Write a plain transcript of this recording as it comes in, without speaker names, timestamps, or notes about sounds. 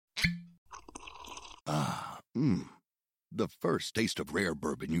The first taste of rare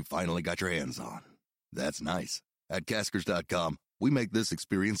bourbon you finally got your hands on. That's nice. At Caskers.com, we make this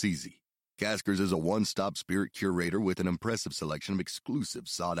experience easy. Caskers is a one-stop spirit curator with an impressive selection of exclusive,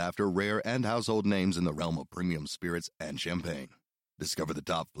 sought-after, rare, and household names in the realm of premium spirits and champagne. Discover the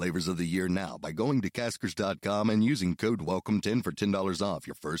top flavors of the year now by going to Caskers.com and using code WELCOME10 for $10 off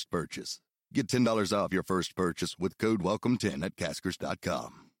your first purchase. Get $10 off your first purchase with code WELCOME10 at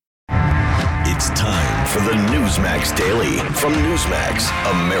Caskers.com. It's time for the Newsmax Daily from Newsmax,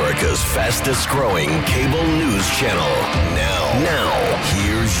 America's fastest growing cable news channel. Now,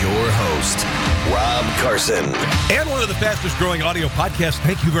 here's your host, Rob Carson. And one of the fastest growing audio podcasts.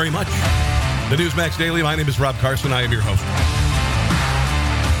 Thank you very much. The Newsmax Daily. My name is Rob Carson. I am your host.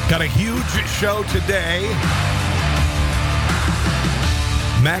 Got a huge show today.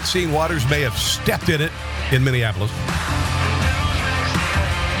 Maxine Waters may have stepped in it in Minneapolis.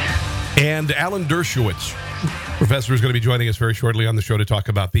 And Alan Derschowitz, professor, is going to be joining us very shortly on the show to talk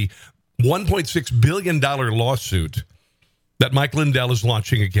about the $1.6 billion lawsuit that Mike Lindell is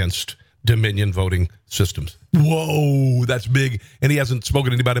launching against Dominion Voting Systems. Whoa, that's big. And he hasn't spoken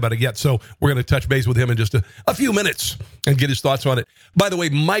to anybody about it yet. So we're going to touch base with him in just a few minutes and get his thoughts on it. By the way,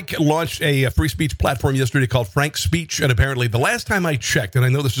 Mike launched a free speech platform yesterday called Frank Speech. And apparently the last time I checked, and I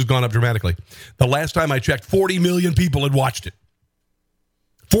know this has gone up dramatically, the last time I checked, 40 million people had watched it.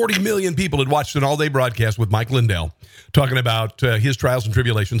 40 million people had watched an all-day broadcast with Mike Lindell talking about his trials and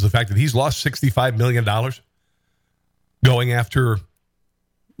tribulations, the fact that he's lost $65 million going after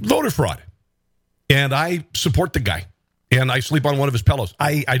voter fraud. And I support the guy. And I sleep on one of his pillows.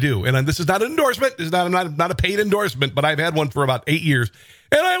 I do. And this is not an endorsement. This is not a paid endorsement, but I've had one for about 8 years.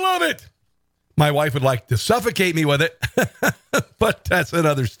 And I love it. My wife would like to suffocate me with it. But that's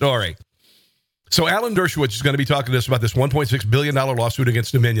another story. So Alan Derschowitz is going to be talking to us about this $1.6 billion lawsuit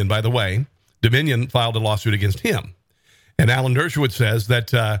against Dominion. By the way, Dominion filed a lawsuit against him. And Alan Derschowitz says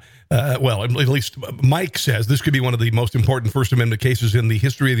that, at least Mike says, this could be one of the most important First Amendment cases in the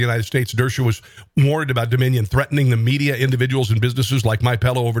history of the United States. Derschowitz warned about Dominion threatening the media, individuals, and businesses like My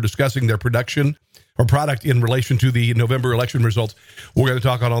Pillow over discussing their production or product in relation to the November election results. We're going to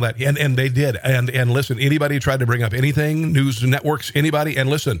talk on all that. And they did. And listen, anybody who tried to bring up anything, news networks, anybody, and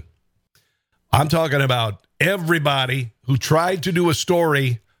listen, I'm talking about everybody who tried to do a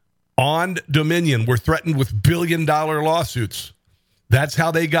story on Dominion were threatened with billion-dollar lawsuits. That's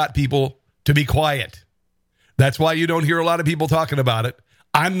how they got people to be quiet. That's why you don't hear a lot of people talking about it.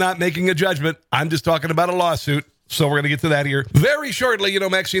 I'm not making a judgment. I'm just talking about a lawsuit. So we're going to get to that here very shortly.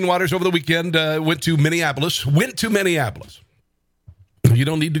 Maxine Waters over the weekend went to Minneapolis. You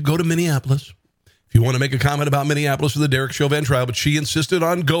don't need to go to Minneapolis if you want to make a comment about Minneapolis or the Derek Chauvin trial, but she insisted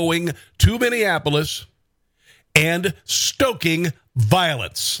on going to Minneapolis and stoking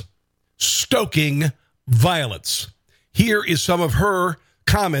violence. Here is some of her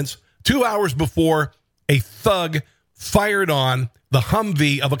comments 2 hours before a thug fired on the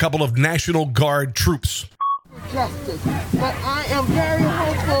Humvee of a couple of National Guard troops. Justice, but I am very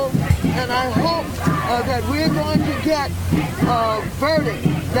hopeful, and I hope that we're going to get a verdict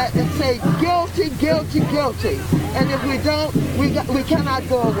that say guilty, guilty, guilty. And if we don't, we cannot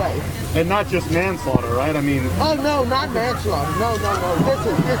go away. And not just manslaughter, right? I mean... Oh, no, not manslaughter. No.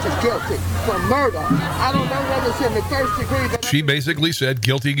 This is guilty for murder. I don't know whether it's in the first degree, but... She basically said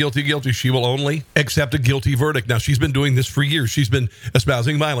guilty, guilty, guilty. She will only accept a guilty verdict. Now, she's been doing this for years. She's been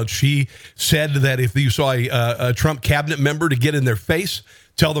espousing violence. She said that if you saw a Trump cabinet member to get in their face,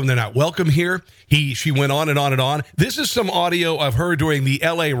 tell them they're not welcome here. She went on and on and on. This is some audio of her during the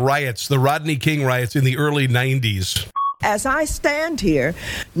L.A. riots, the Rodney King riots in the early 90s. As I stand here,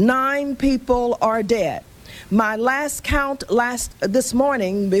 9 people are dead. My last count this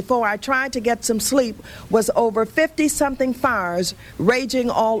morning, before I tried to get some sleep, was over 50-something fires raging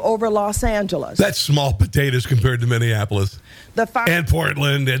all over Los Angeles. That's small potatoes compared to Minneapolis. And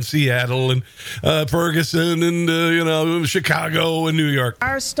Portland and Seattle and Ferguson and, Chicago and New York.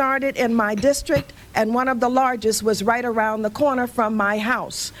 Fire started in my district, and one of the largest was right around the corner from my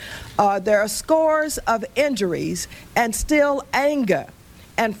house. There are scores of injuries and still anger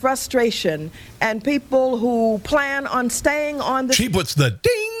and frustration, and people who plan on staying on the... She puts the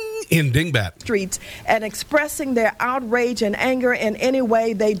ding in dingbat streets and expressing their outrage and anger in any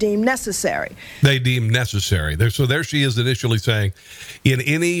way they deem necessary. So there she is initially saying, in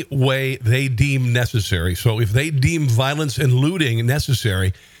any way they deem necessary. So if they deem violence and looting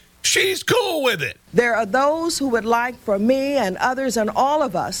necessary, she's cool with it. There are those who would like for me and others and all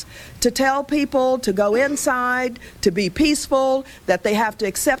of us to tell people to go inside, to be peaceful, that they have to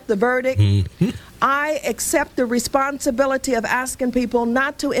accept the verdict. Mm-hmm. I accept the responsibility of asking people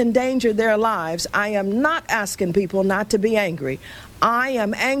not to endanger their lives. I am not asking people not to be angry. I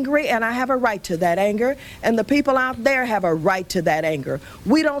am angry, and I have a right to that anger, and the people out there have a right to that anger.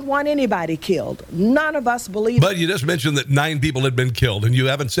 We don't want anybody killed. None of us believe... But you just mentioned that 9 people had been killed, and you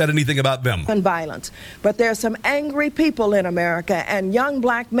haven't said anything about them. ...and violence. But there's some angry people in America, and young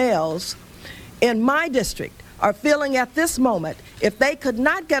black males in my district are feeling at this moment, if they could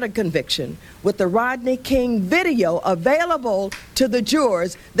not get a conviction with the Rodney King video available to the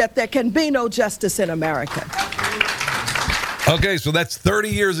jurors, that there can be no justice in America. Okay, so that's 30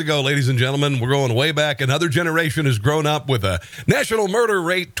 years ago, ladies and gentlemen. We're going way back. Another generation has grown up with a national murder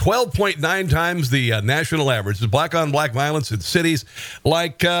rate 12.9 times the national average. It's black-on-black violence in cities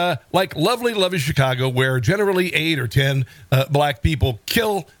like lovely Chicago, where generally 8 or 10 black people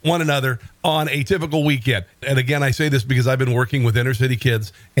kill one another on a typical weekend. And again, I say this because I've been working with inner-city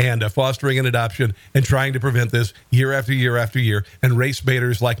kids and fostering an adoption and trying to prevent this year after year after year. And race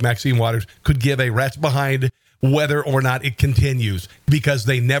baiters like Maxine Waters could give a rat's behind whether or not it continues, because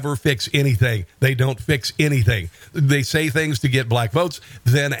they never fix anything. They don't fix anything. They say things to get black votes.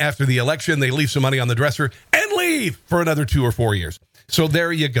 Then after the election, they leave some money on the dresser and leave for another 2 or 4 years. So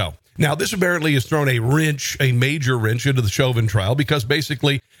there you go. Now, this apparently has thrown a major wrench into the Chauvin trial, because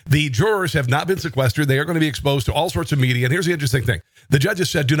basically the jurors have not been sequestered. They are going to be exposed to all sorts of media. And here's the interesting thing. The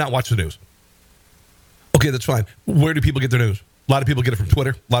judges said, do not watch the news. Okay, that's fine. Where do people get their news? A lot of people get it from Twitter.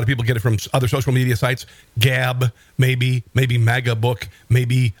 A lot of people get it from other social media sites. Gab, maybe MAGA Book,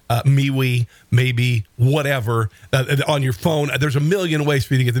 maybe MeWe, maybe whatever, on your phone. There's a million ways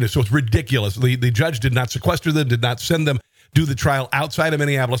for you to get the news. So it's ridiculous. The judge did not sequester them, did not send them, do the trial outside of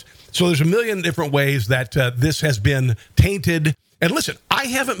Minneapolis. So there's a million different ways that this has been tainted. And listen, I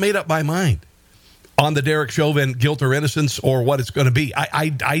haven't made up my mind on the Derek Chauvin guilt or innocence or what it's going to be.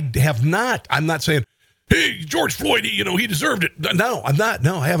 I have not. I'm not saying, hey, George Floyd, he deserved it. No, I'm not.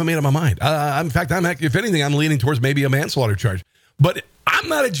 No, I haven't made up my mind. In fact, if anything, I'm leaning towards maybe a manslaughter charge. But I'm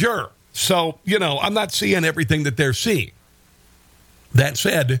not a juror. So, I'm not seeing everything that they're seeing. That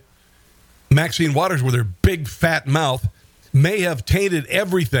said, Maxine Waters, with her big fat mouth, may have tainted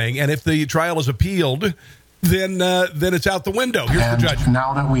everything. And if the trial is appealed, then it's out the window. Here's the judge.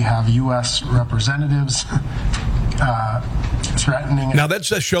 Now that we have U.S. representatives threatening... Now,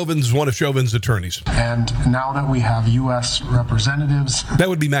 that's one of Chauvin's attorneys. And now that we have U.S. representatives... That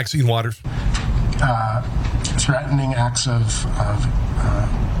would be Maxine Waters. Threatening acts of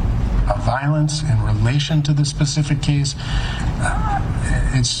violence in relation to this specific case,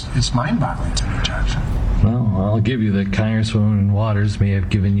 it's mind-boggling to me, Judge. Well, I'll give you that Congresswoman Waters may have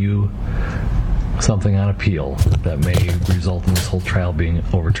given you something on appeal that may result in this whole trial being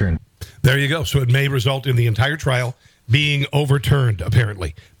overturned. There you go. So it may result in the entire trial being overturned,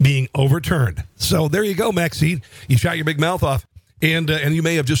 apparently. Being overturned. So there you go, Maxine. You shot your big mouth off. And you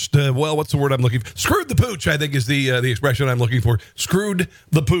may have just, what's the word I'm looking for? Screwed the pooch, I think is the expression I'm looking for. Screwed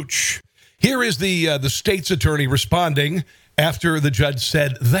the pooch. Here is the state's attorney responding after the judge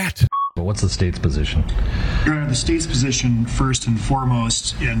said that. What's the state's position? Your Honor, the state's position, first and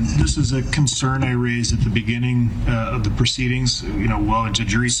foremost, and this is a concern I raised at the beginning of the proceedings, well into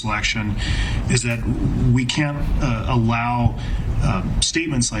jury selection, is that we can't allow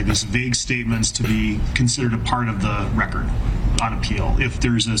statements like this, vague statements, to be considered a part of the record on appeal. If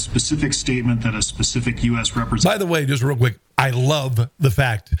there's a specific statement that a specific U.S. representative... By the way, just real quick, I love the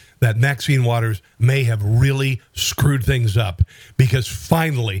fact that Maxine Waters may have really screwed things up, because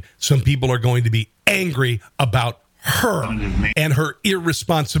finally some people are going to be angry about her and her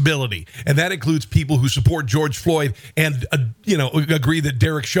irresponsibility. And that includes people who support George Floyd and, agree that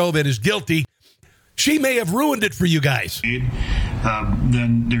Derek Chauvin is guilty. She may have ruined it for you guys.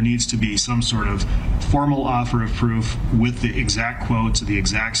 Then there needs to be some sort of formal offer of proof with the exact quotes, the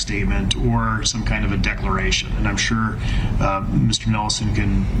exact statement, or some kind of a declaration. And I'm sure Mr. Nelson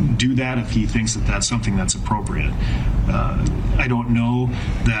can do that if he thinks that that's something that's appropriate. I don't know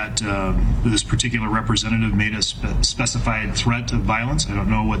that this particular representative made a specified threat of violence. I don't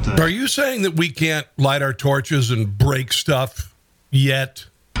know what the... Are you saying that we can't light our torches and break stuff yet?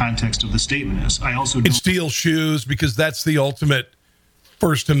 Context of the statement is. I also don't... And steal shoes, because that's the ultimate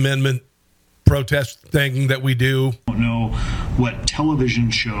First Amendment protest thing that we do. I don't know what television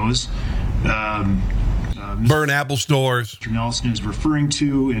shows burn Apple stores. Mr. Nelson is referring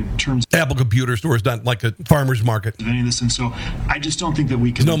to in terms of Apple computer stores, not like a farmer's market. of any of this. And so I just don't think that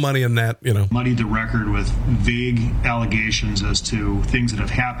we can There's no money in that, you know. muddy the record with vague allegations as to things that have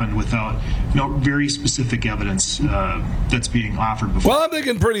happened without very specific evidence that's being offered before. Well, I'm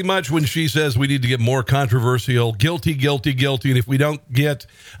thinking pretty much when she says we need to get more controversial, guilty, and if we don't get,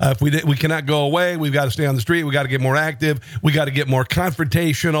 we cannot go away, we've got to stay on the street, we got to get more active, we got to get more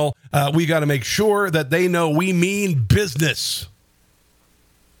confrontational, we got to make sure that they know we mean business.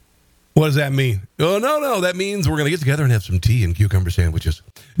 What does that mean? Oh, no, that means we're going to get together and have some tea and cucumber sandwiches.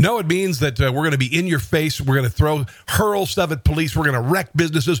 No, it means that we're going to be in your face. We're going to hurl stuff at police. We're going to wreck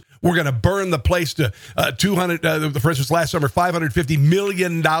businesses. We're going to burn the place to for instance, last summer, $550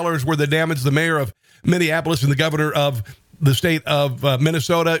 million worth of damage. The mayor of Minneapolis and the governor of the state of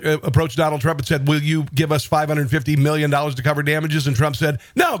Minnesota approached Donald Trump and said, will you give us $550 million to cover damages? And Trump said,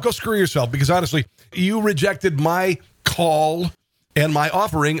 no, go screw yourself, because honestly, you rejected my call and my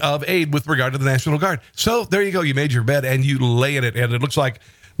offering of aid with regard to the National Guard. So there you go. You made your bed and you lay in it. And it looks like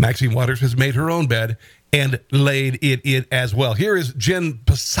Maxine Waters has made her own bed and laid it in as well. Here is Jen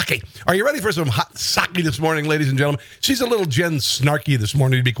Psaki. Are you ready for some hot sake this morning, ladies and gentlemen? She's a little Jen snarky this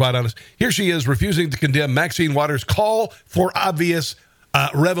morning, to be quite honest. Here she is refusing to condemn Maxine Waters' call for obvious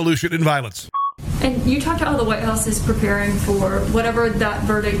revolution and violence. And you talked about how the White House is preparing for whatever that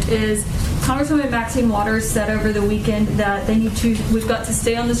verdict is. Congresswoman Maxine Waters said over the weekend that we've got to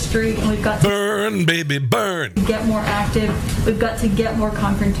stay on the street and we've got to burn, baby, burn. Get more active. We've got to get more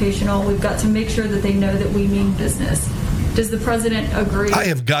confrontational. We've got to make sure that they know that we mean business. Does the president agree? I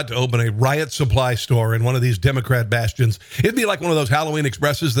have got to open a riot supply store in one of these Democrat bastions. It'd be like one of those Halloween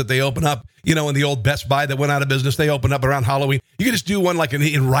Expresses that they open up, in the old Best Buy that went out of business. They open up around Halloween. You could just do one like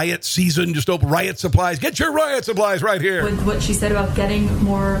in riot season, just open riot supplies. Get your riot supplies right here. With what she said about getting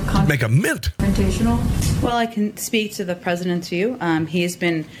more make a mint. Confrontational. Well, I can speak to the president's view. He has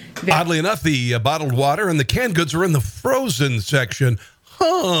been oddly enough, the bottled water and the canned goods are in the frozen section.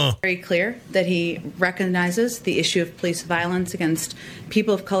 Very clear that he recognizes the issue of police violence against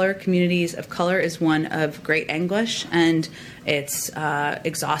people of color, communities of color, is one of great anguish, and it's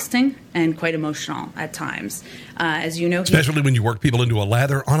exhausting and quite emotional at times. As you know, especially when you work people into a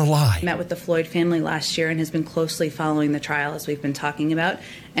lather on a lie. Met with the Floyd family last year and has been closely following the trial, as we've been talking about,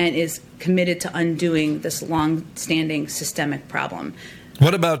 and is committed to undoing this long-standing systemic problem.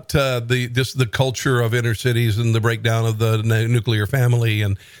 What about the culture of inner cities and the breakdown of the nuclear family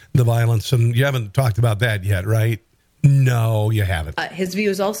and the violence? And you haven't talked about that yet, right? No, you haven't. His view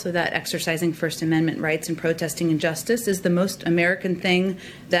is also that exercising First Amendment rights and protesting injustice is the most American thing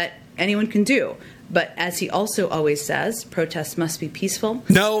that anyone can do. But as he also always says, protests must be peaceful.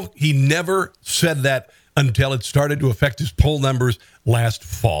 No, he never said that until it started to affect his poll numbers last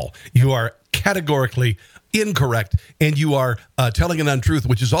fall. You are categorically incorrect, and you are telling an untruth,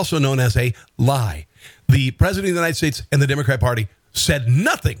 which is also known as a lie. The President of the United States and the Democrat Party said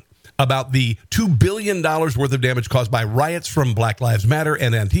nothing about the $2 billion worth of damage caused by riots from Black Lives Matter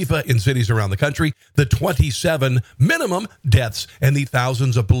and Antifa in cities around the country, the 27 minimum deaths, and the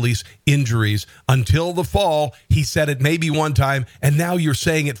thousands of police injuries. Until the fall, he said it maybe one time, and now you're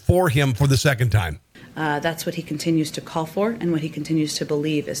saying it for him for the second time. That's what he continues to call for and what he continues to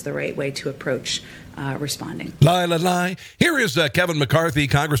believe is the right way to approach responding. Lie. Here is Kevin McCarthy,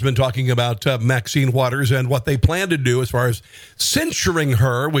 Congressman, talking about Maxine Waters and what they plan to do as far as censuring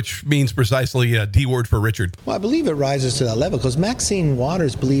her, which means precisely a D word for Richard. Well, I believe it rises to that level because Maxine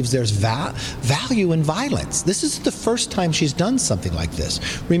Waters believes there's value in violence. This is the first time she's done something like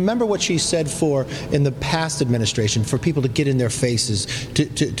this. Remember what she said in the past administration, for people to get in their faces,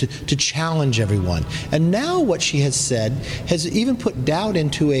 to challenge everyone. And now what she has said has even put doubt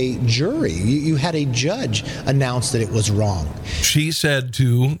into a jury. You had a judge announce that it was wrong. She said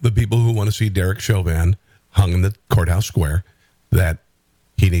to the people who want to see Derek Chauvin hung in the courthouse square that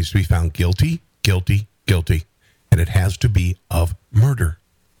he needs to be found guilty, and it has to be of murder.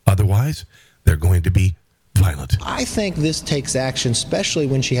 Otherwise, they're going to be violent. I think this takes action, especially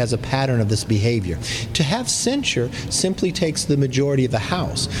when she has a pattern of this behavior. To have censure simply takes the majority of the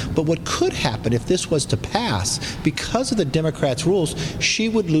House. But what could happen if this was to pass, because of the Democrats' rules, she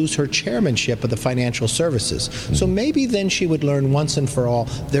would lose her chairmanship of the financial services. So maybe then she would learn once and for all,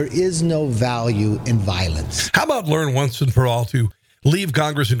 there is no value in violence. How about learn once and for all to leave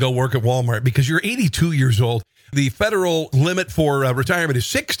Congress and go work at Walmart? Because you're 82 years old. The federal limit for retirement is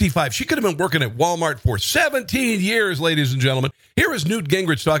 65. She could have been working at Walmart for 17 years, ladies and gentlemen. Here is Newt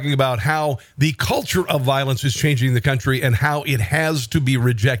Gingrich talking about how the culture of violence is changing the country and how it has to be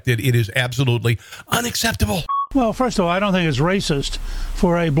rejected. It is absolutely unacceptable. Well, first of all, I don't think it's racist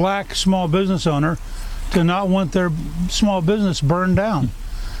for a black small business owner to not want their small business burned down.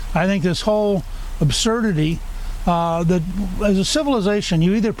 I think this whole absurdity that as a civilization,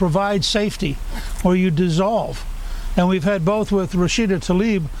 you either provide safety or you dissolve. And we've had both with Rashida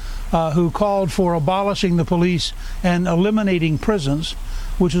Tlaib, who called for abolishing the police and eliminating prisons,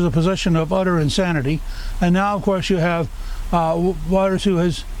 which is a position of utter insanity. And now, of course, you have Waters, who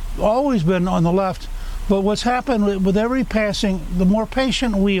has always been on the left. But what's happened with every passing, the more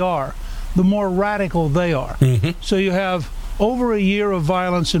patient we are, the more radical they are. Mm-hmm. So you have over a year of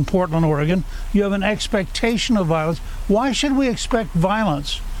violence in Portland, Oregon. You have an expectation of violence. Why should we expect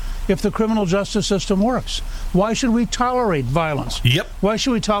violence if the criminal justice system works? Why should we tolerate violence? Yep. Why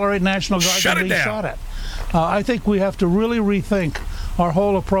should we tolerate National Guard being shot at? I think we have to really rethink our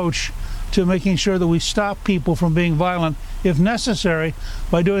whole approach to making sure that we stop people from being violent, if necessary,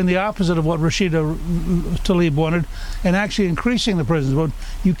 by doing the opposite of what Rashida Tlaib wanted and actually increasing the prisons. But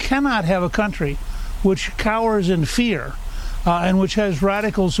you cannot have a country which cowers in fear and which has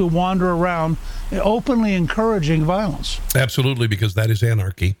radicals who wander around openly encouraging violence. Absolutely, because that is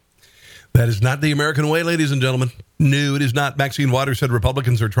anarchy. That is not the American way, ladies and gentlemen. No, it is not. Maxine Waters said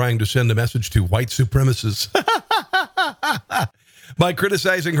Republicans are trying to send a message to white supremacists by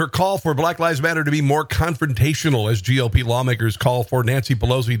criticizing her call for Black Lives Matter to be more confrontational as GOP lawmakers call for Nancy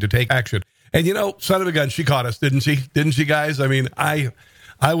Pelosi to take action. And, you know, son of a gun, she caught us, didn't she? Didn't she, guys? I mean, I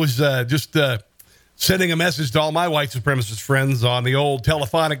was just sending a message to all my white supremacist friends on the old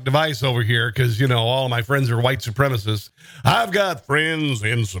telephonic device over here because, you know, all of my friends are white supremacists. I've got friends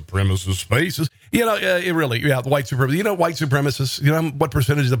in supremacist spaces. You know, it really, yeah, the white supremacists. You know, white supremacists, you know what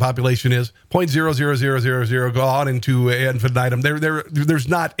percentage of the population is? 0.00000, go on into infinitum. There's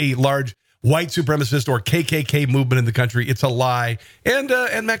not a large white supremacist or KKK movement in the country. It's a lie. And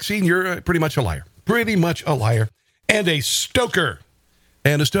Maxine, you're pretty much a liar. Pretty much a liar. And a stoker.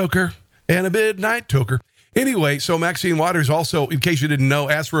 And a stoker. And a midnight toker. Anyway, so Maxine Waters also, in case you didn't know,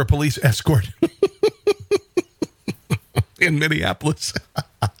 asked for a police escort in Minneapolis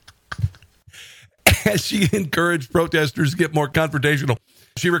as she encouraged protesters to get more confrontational.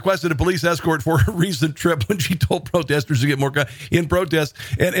 She requested a police escort for a recent trip when she told protesters to get more in protest.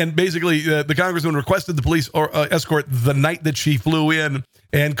 And basically, the congresswoman requested the police escort the night that she flew in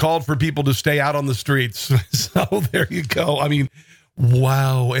and called for people to stay out on the streets. So there you go. I mean,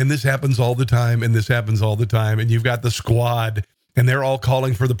 wow. And this happens all the time. And this happens all the time. And you've got the squad and they're all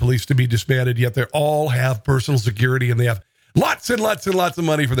calling for the police to be disbanded. Yet they all have personal security and they have lots and lots and lots of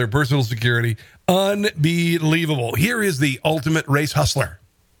money for their personal security. Unbelievable. Here is the ultimate race hustler,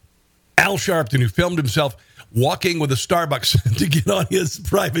 Al Sharpton, who filmed himself walking with a Starbucks to get on his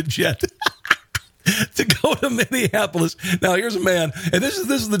private jet to go to Minneapolis. Now, here's a man, and this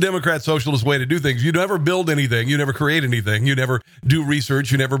is the Democrat socialist way to do things. You never build anything. You never create anything. You never do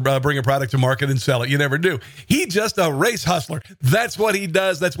research. You never bring a product to market and sell it. You never do. He's just a race hustler. That's what he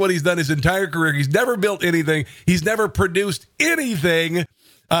does. That's what he's done his entire career. He's never built anything. He's never produced anything.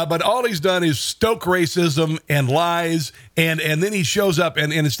 But all he's done is stoke racism and lies, and then he shows up,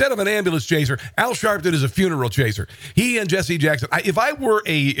 and instead of an ambulance chaser, Al Sharpton is a funeral chaser. He and Jesse Jackson. If I were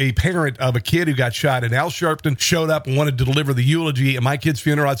a parent of a kid who got shot and Al Sharpton showed up and wanted to deliver the eulogy at my kid's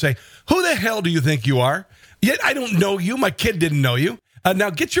funeral, I'd say, who the hell do you think you are? Yet I don't know you. My kid didn't know you.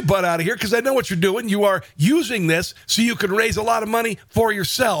 Now get your butt out of here because I know what you're doing. You are using this so you can raise a lot of money for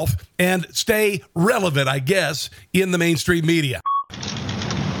yourself and stay relevant, I guess, in the mainstream media.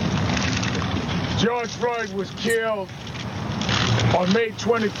 George Floyd was killed on May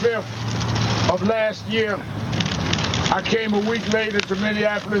 25th of last year. I came a week later to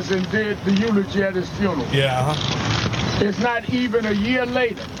Minneapolis and did the eulogy at his funeral. Yeah. It's not even a year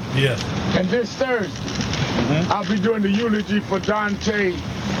later. Yes. And this Thursday, I'll be doing the eulogy for Dante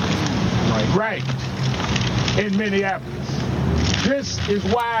Wright in Minneapolis. This is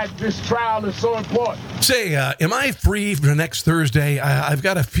why this trial is so important. Say, am I free for next Thursday? I've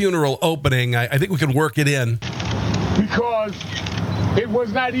got a funeral opening. I think we can work it in. Because it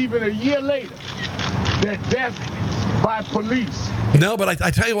was not even a year later that death by police. No, but I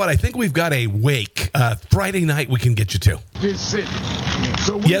tell you what, I think we've got a wake. Friday night we can get you to. This city.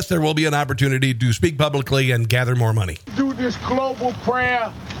 So yes, there will be an opportunity to speak publicly and gather more money. Do this global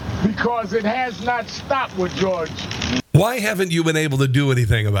prayer because it has not stopped with George. Why haven't you been able to do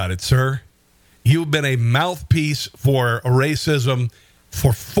anything about it, sir? You've been a mouthpiece for racism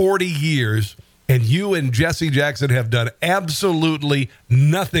for 40 years, and you and Jesse Jackson have done absolutely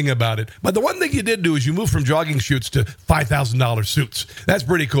nothing about it. But the one thing you did do is you moved from jogging shorts to $5,000 suits. That's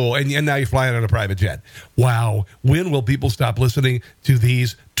pretty cool, and now you're flying on a private jet. Wow. When will people stop listening to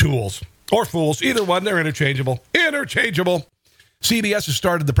these tools? Or fools. Either one, they're interchangeable. Interchangeable. CBS has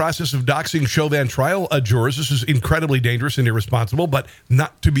started the process of doxing Chauvin trial jurors. This is incredibly dangerous and irresponsible, but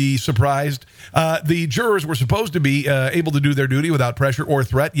not to be surprised. The jurors were supposed to be able to do their duty without pressure or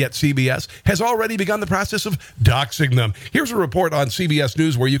threat, yet CBS has already begun the process of doxing them. Here's a report on CBS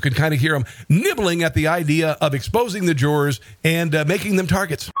News where you can kind of hear them nibbling at the idea of exposing the jurors and making them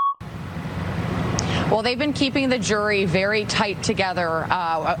targets. Well, they've been keeping the jury very tight together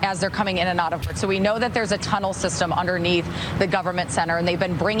as they're coming in and out of court. So we know that there's a tunnel system underneath the government center, and they've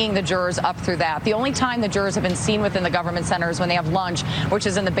been bringing the jurors up through that. The only time the jurors have been seen within the government center is when they have lunch, which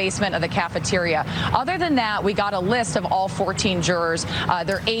is in the basement of the cafeteria. Other than that, we got a list of all 14 jurors.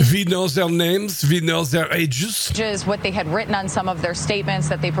 Their ages. We know their names. We know their ages. What they had written on some of their statements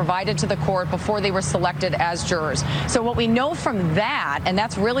that they provided to the court before they were selected as jurors. So what we know from that, and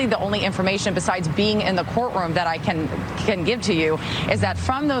that's really the only information besides being in the courtroom that I can give to you, is that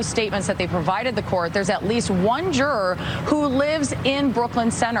from those statements that they provided the court, there's at least one juror who lives in Brooklyn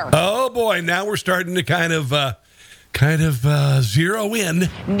Center. Oh boy, now we're starting to kind of zero in.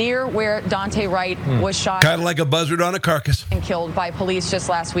 Near where Dante Wright was shot. Kind of like a buzzard on a carcass. And killed by police just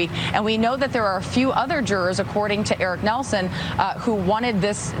last week. And we know that there are a few other jurors, according to Eric Nelson, who wanted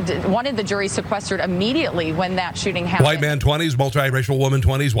the jury sequestered immediately when that shooting happened. White man 20s, multiracial woman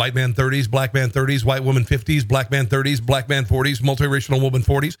 20s, white man 30s, black man 30s, white woman 50s, black man 30s, black man 40s, multiracial woman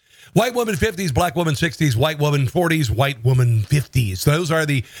 40s, white woman 50s, black woman 60s, white woman 40s, white woman 50s. Those are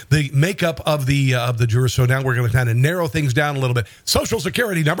the makeup of the jurors. So now we're going to kind of narrow things down a little bit. Social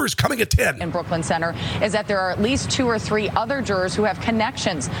Security numbers coming at 10. In Brooklyn Center is that there are at least 2 or 3 other jurors who have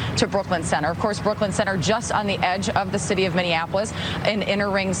connections to Brooklyn Center. Of course, Brooklyn Center just on the edge of the city of Minneapolis, an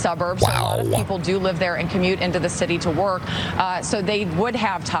inner ring suburb. So a lot of people do live there and commute into the city to work. So they would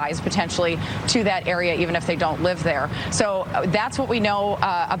have ties potentially to that area even if they don't live there. So that's what we know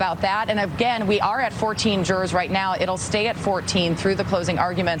about that. And again, we are at 14 jurors right now. It'll stay at 14 through the closing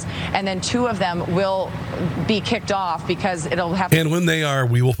arguments. And then 2 of them will be kicked off because it'll have. And when they are,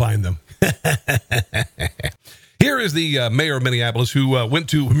 we will find them. Here is the mayor of Minneapolis who went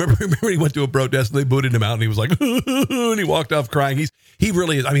to, remember he went to a protest and they booted him out and he was like, and he walked off crying. He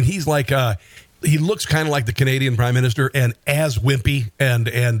really is. I mean, he's like, he looks kind of like the Canadian prime minister and as wimpy and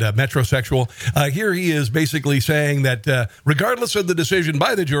metrosexual. Here he is basically saying that regardless of the decision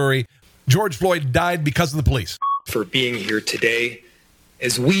by the jury, George Floyd died because of the police. For being here today.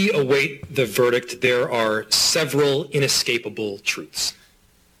 As we await the verdict, there are several inescapable truths.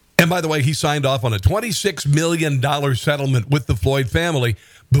 And by the way, he signed off on a $26 million settlement with the Floyd family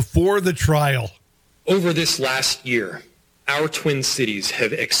before the trial. Over this last year, our Twin Cities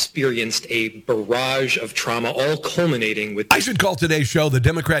have experienced a barrage of trauma, all culminating with... I should call today's show the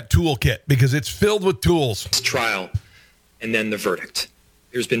Democrat Toolkit because it's filled with tools. This trial and then the verdict.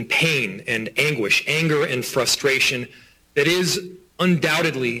 There's been pain and anguish, anger and frustration that is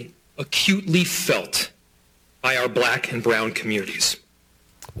undoubtedly acutely felt by our black and brown communities.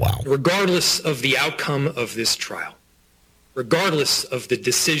 Wow. Regardless of the outcome of this trial, regardless of the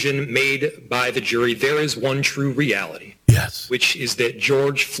decision made by the jury, there is one true reality. Yes. Which is that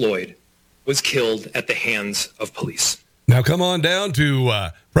George Floyd was killed at the hands of police. Now come on down to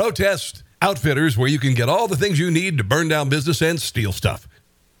Protest Outfitters where you can get all the things you need to burn down business and steal stuff.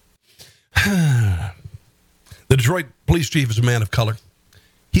 The Detroit police chief is a man of color.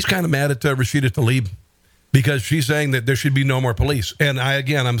 He's kind of mad at Rashida Tlaib because she's saying that there should be no more police. And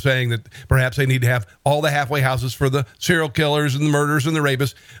I'm saying that perhaps they need to have all the halfway houses for the serial killers and the murderers and the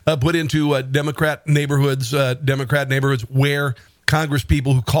rapists put into Democrat neighborhoods where Congress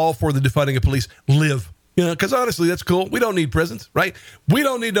people who call for the defunding of police live. You know, because honestly, that's cool. We don't need prisons, right? We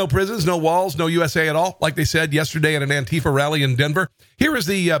don't need no prisons, no walls, no USA at all, like they said yesterday at an Antifa rally in Denver. Here is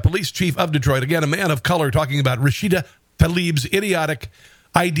the police chief of Detroit, again, a man of color, talking about Rashida Tlaib's idiotic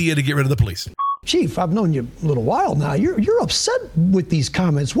idea to get rid of the police. Chief, I've known you a little while now. You're upset with these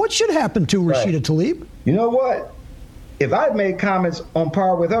comments. What should happen to Rashida Tlaib? You know what? If I'd made comments on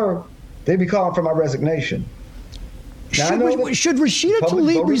par with her, they'd be calling for my resignation. Should Rashida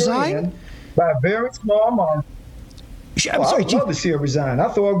Tlaib resign? By a very small margin. I'm sorry, I'd love to see her resign.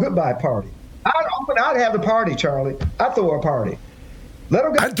 I'd throw a goodbye party. I'd have the party, Charlie. I'd throw her a party. Let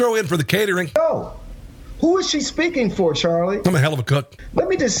her go. I'd throw in for the catering. No. Who is she speaking for, Charlie? I'm a hell of a cook. Let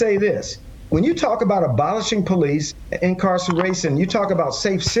me just say this. When you talk about abolishing police, incarceration, you talk about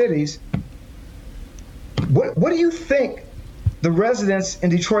safe cities, what do you think the residents in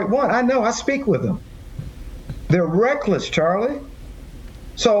Detroit want? I know. I speak with them. They're reckless, Charlie.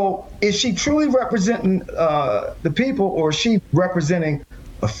 So is she truly representing the people, or is she representing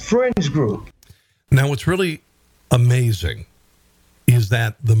a fringe group? Now, what's really amazing is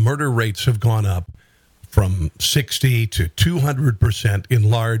that the murder rates have gone up from 60 to 200% in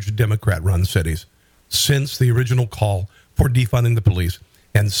large Democrat-run cities since the original call for defunding the police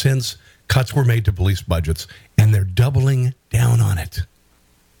and since cuts were made to police budgets, and they're doubling down on it.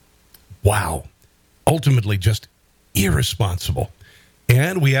 Wow. Ultimately, just irresponsible.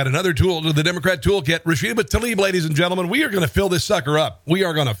 And we add another tool to the Democrat toolkit. Rashida Tlaib, ladies and gentlemen, we are going to fill this sucker up. We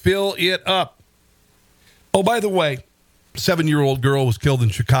are going to fill it up. Oh, by the way, 7-year-old girl was killed in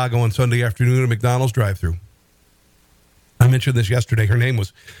Chicago on Sunday afternoon at a McDonald's drive-thru. I mentioned this yesterday. Her name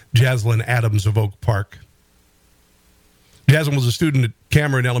was Jaslyn Adams of Oak Park. Jaslyn was a student at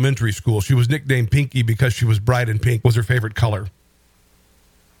Cameron Elementary School. She was nicknamed Pinky because she was bright and pink was her favorite color.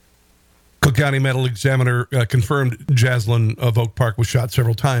 Cook County Medical Examiner confirmed Jaslyn of Oak Park was shot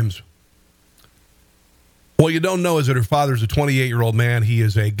several times. What you don't know is that her father's a 28-year-old man. He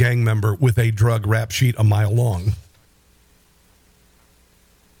is a gang member with a drug rap sheet a mile long.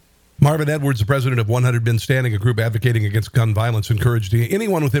 Marvin Edwards, the president of 100 Men Standing, a group advocating against gun violence, encouraged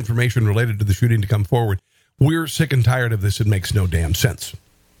anyone with information related to the shooting to come forward. We're sick and tired of this. It makes no damn sense.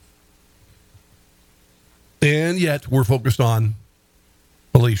 And yet, we're focused on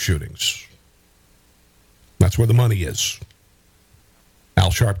police shootings. That's where the money is. Al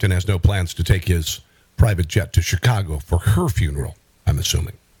Sharpton has no plans to take his private jet to Chicago for her funeral, I'm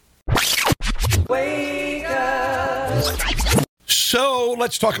assuming. Wake up. So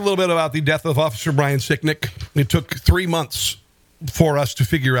let's talk a little bit about the death of Officer Brian Sicknick. It took 3 months for us to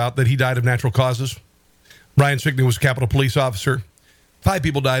figure out that he died of natural causes. Brian Sicknick was a Capitol Police officer. 5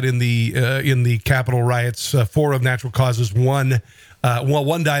 people died in the Capitol riots. 4 of natural causes. One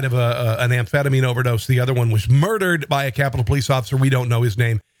died of an amphetamine overdose. The other one was murdered by a Capitol Police officer. We don't know his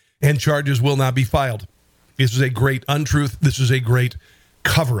name, and charges will not be filed. This is a great untruth. This is a great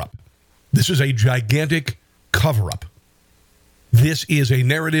cover-up. This is a gigantic cover-up. This is a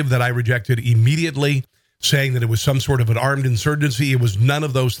narrative that I rejected immediately, saying that it was some sort of an armed insurgency. It was none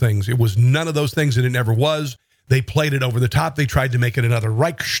of those things. It was none of those things, and it never was. They played it over the top. They tried to make it another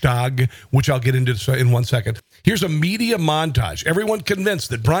Reichstag, which I'll get into in 1 second. Here's a media montage. Everyone convinced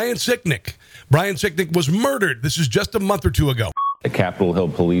that Brian Sicknick was murdered. This is just a month or 2 ago. A Capitol Hill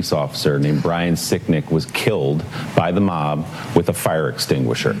police officer named Brian Sicknick was killed by the mob with a fire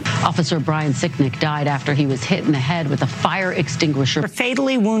extinguisher. Officer Brian Sicknick died after he was hit in the head with a fire extinguisher,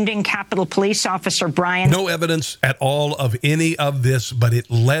 fatally wounding Capitol Police Officer Brian. No evidence at all of any of this, but it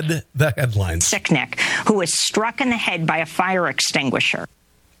led the headlines. Sicknick, who was struck in the head by a fire extinguisher.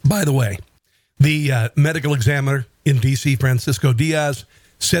 By the way, the medical examiner in D.C., Francisco Diaz,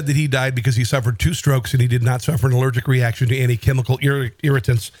 said that he died because he suffered 2 strokes and he did not suffer an allergic reaction to any chemical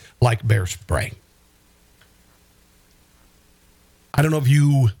irritants like bear spray. I don't know if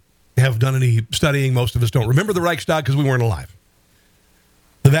you have done any studying. Most of us don't remember the Reichstag because we weren't alive.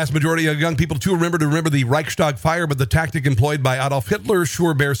 The vast majority of young people, too, remember the Reichstag fire, but the tactic employed by Adolf Hitler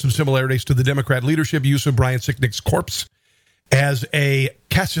sure bears some similarities to the Democrat leadership use of Brian Sicknick's corpse as a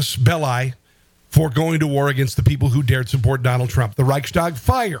casus belli for going to war against the people who dared support Donald Trump. The Reichstag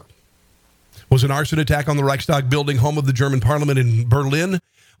fire was an arson attack on the Reichstag building, home of the German parliament in Berlin,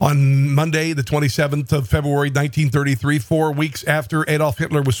 on Monday, the 27th of February, 1933, 4 weeks after Adolf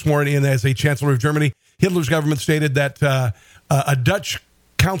Hitler was sworn in as a chancellor of Germany. Hitler's government stated that a Dutch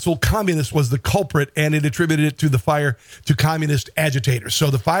council communist was the culprit, and it attributed it to the fire to communist agitators. So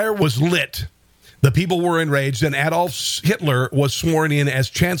the fire was lit. The people were enraged, and Adolf Hitler was sworn in as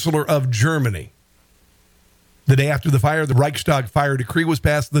chancellor of Germany. The day after the fire, the Reichstag fire decree was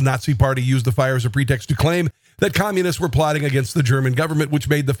passed. The Nazi Party used the fire as a pretext to claim that communists were plotting against the German government, which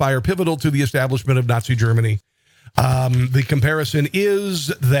made the fire pivotal to the establishment of Nazi Germany. The comparison is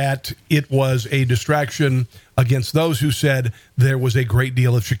that it was a distraction against those who said there was a great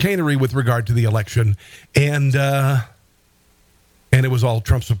deal of chicanery with regard to the election, and it was all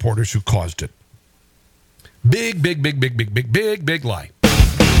Trump supporters who caused it. Big lie.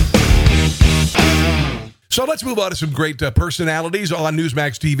 So let's move on to some great personalities on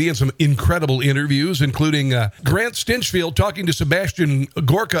Newsmax TV and some incredible interviews, including Grant Stinchfield talking to Sebastian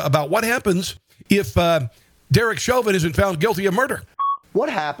Gorka about what happens if Derek Chauvin isn't found guilty of murder. What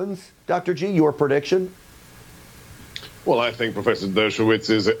happens, Dr. G, your prediction? Well, I think Professor Derschowitz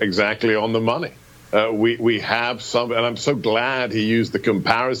is exactly on the money. We have some, and I'm so glad he used the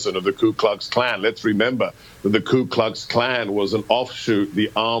comparison of the Ku Klux Klan. Let's remember that the Ku Klux Klan was an offshoot,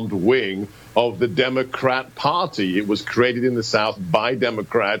 the armed wing of the Democrat Party. It was created in the South by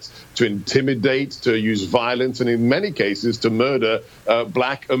Democrats to intimidate, to use violence, and in many cases to murder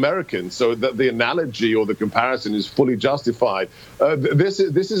black Americans. So that the analogy or the comparison is fully justified. This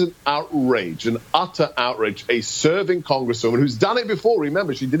is an outrage, an utter outrage. A serving congresswoman who's done it before.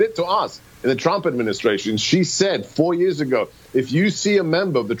 Remember, she did it to us in the Trump administration. She said 4 years ago, if you see a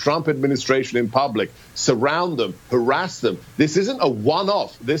member of the Trump administration in public, surround them, harass them. This isn't a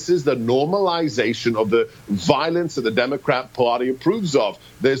one-off. This is the normalization of the violence that the Democrat Party approves of.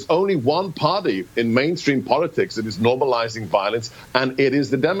 There's only one party in mainstream politics that is normalizing violence, and it is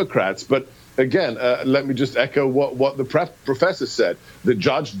the Democrats. But again, let me just echo what the professor said. The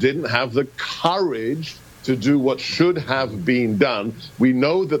judge didn't have the courage to do what should have been done. We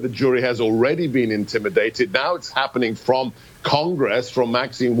know that the jury has already been intimidated. Now it's happening from Congress, from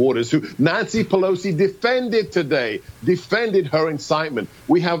Maxine Waters, who Nancy Pelosi defended today, defended her incitement.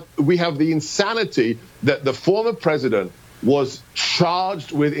 We have the insanity that the former president was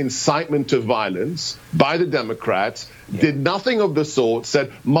charged with incitement to violence by the Democrats, did nothing of the sort,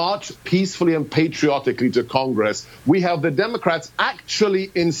 said march peacefully and patriotically to Congress. We have the Democrats actually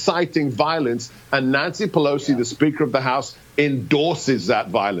inciting violence, and Nancy Pelosi, the Speaker of the House, endorses that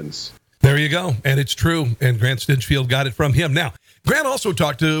violence. There you go. And it's true. And Grant Stinchfield got it from him. Now, Grant also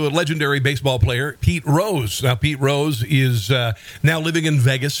talked to a legendary baseball player, Pete Rose. Now, Pete Rose is now living in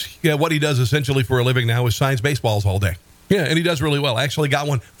Vegas. Yeah, what he does essentially for a living now is signs baseballs all day. Yeah, and he does really well. I actually got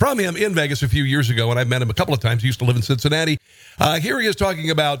one from him in Vegas a few years ago, and I've met him a couple of times. He used to live in Cincinnati. Here he is talking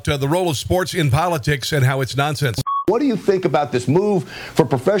about the role of sports in politics and how it's nonsense. What do you think about this move for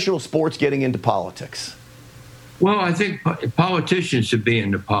professional sports getting into politics? Well, I think politicians should be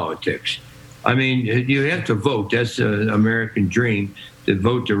into politics. I mean, you have to vote. That's an American dream, to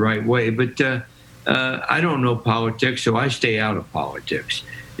vote the right way. But I don't know politics, so I stay out of politics.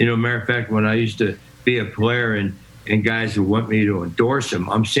 You know, matter of fact, when I used to be a player and guys who want me to endorse him,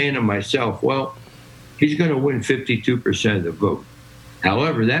 I'm saying to myself, well, he's going to win 52% of the vote.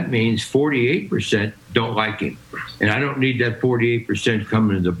 However, that means 48% don't like him. And I don't need that 48%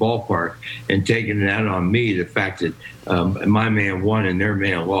 coming to the ballpark and taking it out on me, the fact that my man won and their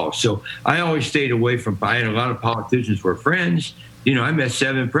man lost. So I always stayed away from, I had a lot of politicians were friends. You know, I met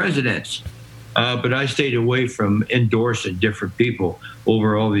 7 presidents. But I stayed away from endorsing different people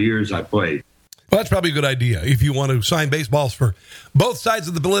over all the years I played. Well, that's probably a good idea if you want to sign baseballs for both sides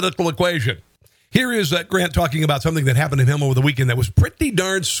of the political equation. Here is Grant talking about something that happened to him over the weekend that was pretty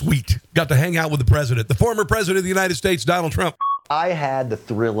darn sweet. Got to hang out with the president, the former president of the United States, Donald Trump. I had the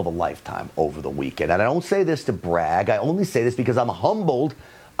thrill of a lifetime over the weekend. And I don't say this to brag. I only say this because I'm humbled.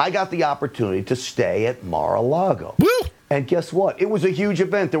 I got the opportunity to stay at Mar-a-Lago. Woo! And guess what? It was a huge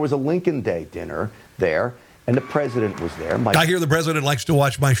event. There was a Lincoln Day dinner there, and the president was there. I hear the president likes to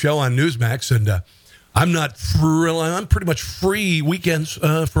watch my show on Newsmax, and I'm pretty much free weekends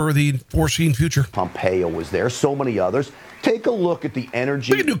for the foreseen future. Pompeo was there, so many others. Take a look at the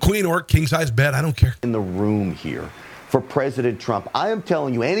energy. We can do queen or king-size bed, I don't care. In the room here for President Trump. I am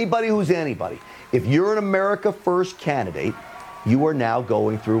telling you, anybody who's anybody, if you're an America First candidate, you are now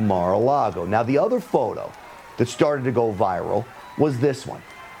going through Mar-a-Lago. Now, the other photo that started to go viral was this one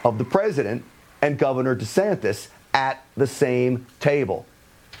of the president and Governor DeSantis at the same table.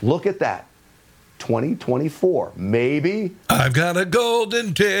 Look at that. 2024, maybe. I've got a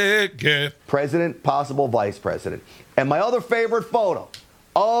golden ticket. President, possible vice president. And my other favorite photo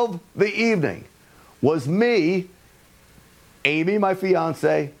of the evening was me, Amy, my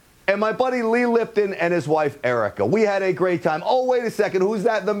fiance, and my buddy Lee Lipton and his wife Erica. We had a great time. Oh, wait a second. Who's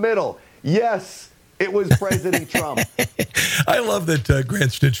that in the middle? Yes, it was President Trump. I love that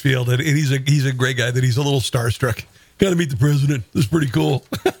Grant Stinchfield, and he's a great guy, that he's a little starstruck. Got to meet the president. This is pretty cool.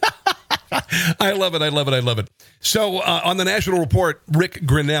 I love it. So on the National Report, Rick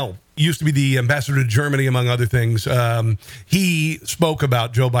Grinnell used to be the ambassador to Germany, among other things. He spoke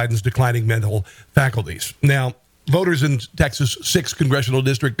about Joe Biden's declining mental faculties. Now, voters in Texas' 6th congressional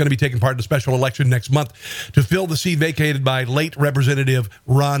district going to be taking part in a special election next month to fill the seat vacated by late Representative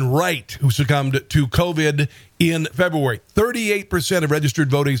Ron Wright, who succumbed to COVID in February. 38% of registered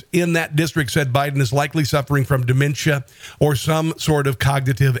voters in that district said Biden is likely suffering from dementia or some sort of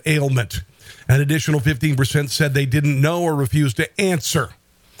cognitive ailment. An additional 15% said they didn't know or refused to answer.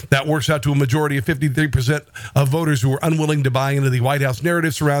 That works out to a majority of 53% of voters who are unwilling to buy into the White House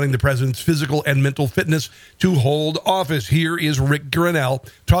narrative surrounding the president's physical and mental fitness to hold office. Here is Rick Grinnell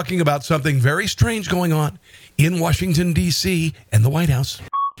talking about something very strange going on in Washington, D.C. and the White House.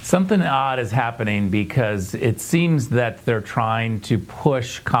 Something odd is happening because it seems that they're trying to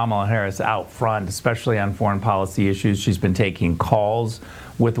push Kamala Harris out front, especially on foreign policy issues. She's been taking calls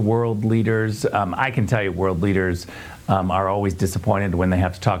with world leaders. I can tell you world leaders are always disappointed when they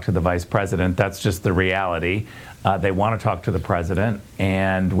have to talk to the vice president. That's just the reality. They want to talk to the president,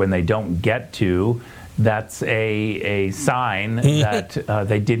 and when they don't get to, that's a sign that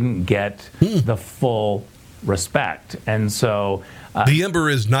they didn't get the full respect. And so the emperor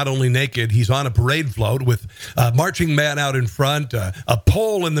is not only naked, he's on a parade float with a marching man out in front, a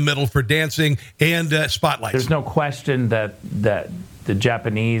pole in the middle for dancing, and spotlights. There's no question that the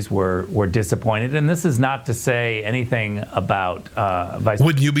Japanese were disappointed, and this is not to say anything about Vice.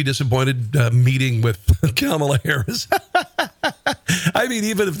 Wouldn't you be disappointed meeting with Kamala Harris? I mean,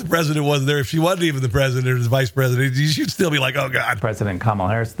 even if the president wasn't there, if she wasn't even the president or the vice president, you should still be like, oh, God. President Kamala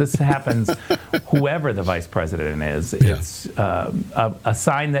Harris, this happens whoever the vice president is. Yeah. It's a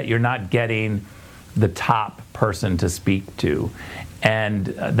sign that you're not getting the top person to speak to. And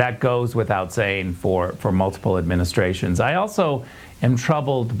that goes without saying for multiple administrations. I also am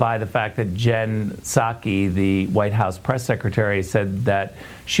troubled by the fact that Jen Psaki, the White House press secretary, said that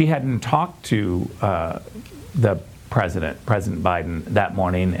she hadn't talked to the President Biden that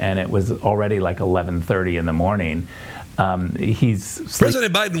morning, and it was already like 11:30 in the morning.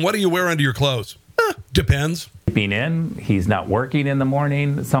 President Biden, what do you wear under your clothes? Depends. Sleeping in, he's not working in the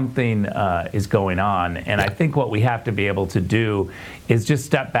morning. Something is going on, and I think what we have to be able to do is just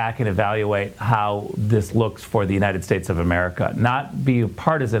step back and evaluate how this looks for the United States of America. Not be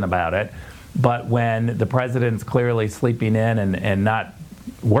partisan about it, but when the president's clearly sleeping in and not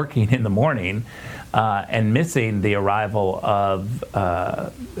working in the morning, and missing the arrival of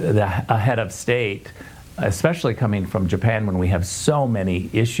a head of state, especially coming from Japan when we have so many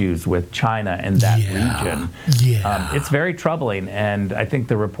issues with China and that region. It's very troubling, and I think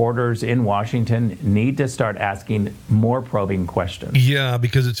the reporters in Washington need to start asking more probing questions. Yeah,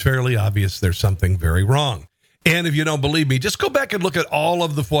 because it's fairly obvious there's something very wrong. And if you don't believe me, just go back and look at all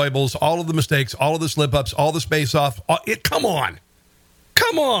of the foibles, all of the mistakes, all of the slip-ups, all the space-off. Come on.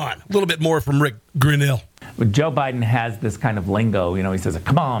 Come on. A little bit more from Rick Grinnell. Joe Biden has this kind of lingo. You know, he says,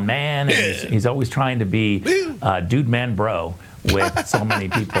 come on, man. And he's always trying to be dude, man, bro with so many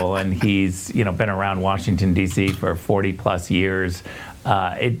people. And he's, been around Washington, D.C. for 40-plus years.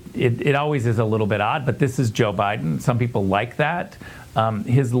 It always is a little bit odd, but this is Joe Biden. Some people like that.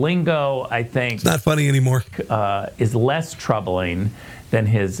 His lingo, I think... It's not funny anymore. Is less troubling than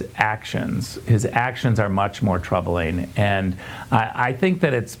his actions. His actions are much more troubling. And I think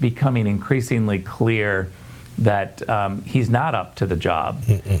that it's becoming increasingly clear that he's not up to the job,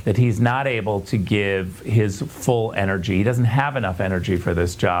 that he's not able to give his full energy. He doesn't have enough energy for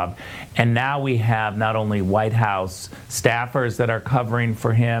this job. And now we have not only White House staffers that are covering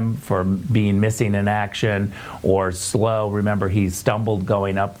for him for being missing in action or slow. Remember, he stumbled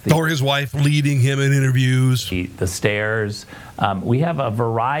going up or his wife leading him in interviews. The stairs. We have a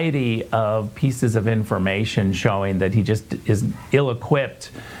variety of pieces of information showing that he just is ill-equipped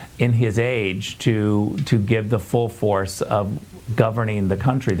in his age to give the full force of governing the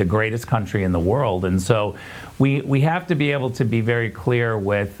country, the greatest country in the world. And so we have to be able to be very clear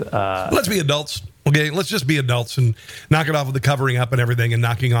with... Let's be adults. Okay, let's just be adults and knock it off with the covering up and everything and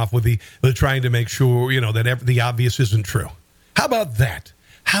knocking off with the trying to make sure, that the obvious isn't true. How about that?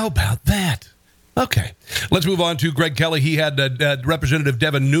 How about that? Okay, let's move on to Greg Kelly. He had Representative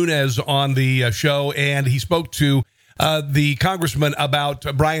Devin Nunes on the show, and he spoke to the congressman about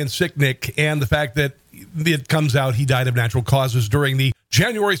Brian Sicknick and the fact that it comes out he died of natural causes during the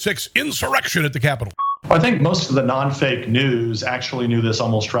January 6th insurrection at the Capitol. Well, I think most of the non-fake news actually knew this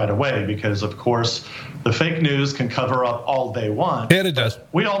almost right away because, of course, the fake news can cover up all they want. And it does.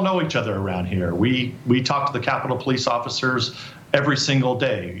 We all know each other around here. We talk to the Capitol Police officers every single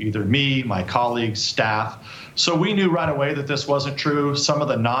day, either me, my colleagues, staff. So we knew right away that this wasn't true. Some of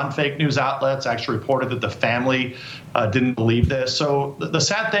the non-fake news outlets actually reported that the family didn't believe this. So the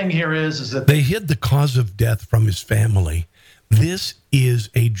sad thing here is that they hid the cause of death from his family. This is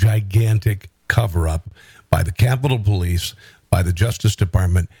a gigantic cover-up by the Capitol Police, by the Justice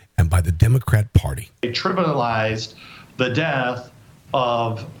Department, and by the Democrat Party. They trivialized the death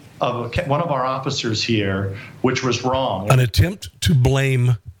of one of our officers here, which was wrong. An attempt to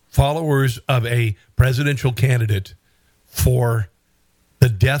blame followers of a presidential candidate for the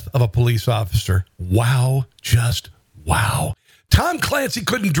death of a police officer. Wow, just wow. Tom Clancy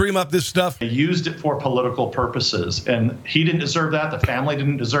couldn't dream up this stuff. He used it for political purposes, and he didn't deserve that. The family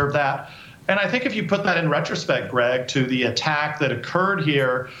didn't deserve that. And I think if you put that in retrospect, Greg, to the attack that occurred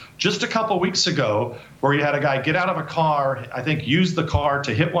here just a couple weeks ago, where you had a guy get out of a car, I think use the car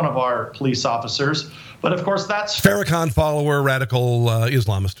to hit one of our police officers. But of course, that's Farrakhan follower, radical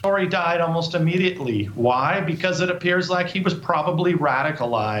Islamist. Story died almost immediately. Why? Because it appears like he was probably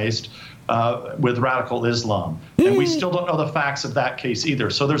radicalized with radical Islam. And we still don't know the facts of that case either.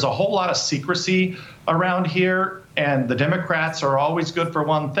 So there's a whole lot of secrecy around here. And the Democrats are always good for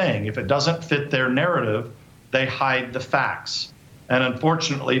one thing. If it doesn't fit their narrative, they hide the facts. And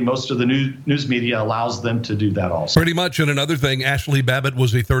unfortunately, most of the news media allows them to do that also. Pretty much. And another thing, Ashley Babbitt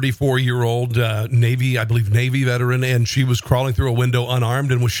was a 34-year-old Navy veteran, and she was crawling through a window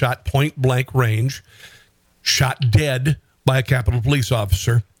unarmed and was shot point-blank range, shot dead by a Capitol Police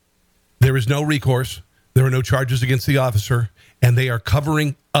officer. There is no recourse. There are no charges against the officer, and they are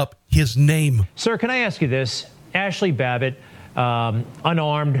covering up his name. Sir, can I ask you this? Ashley Babbitt,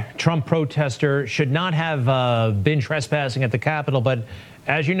 unarmed Trump protester, should not have been trespassing at the Capitol, but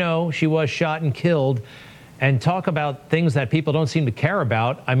as you know, she was shot and killed. And talk about things that people don't seem to care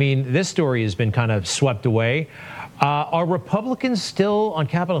about. I mean, this story has been kind of swept away. Are Republicans still on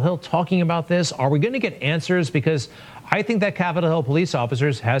Capitol Hill talking about this? Are we going to get answers? Because I think that Capitol Hill police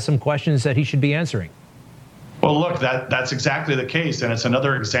officers has some questions that he should be answering. Well, look, that's exactly the case. And it's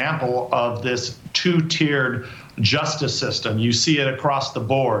another example of this two-tiered justice system. You see it across the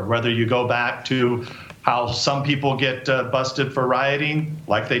board, whether you go back to how some people get busted for rioting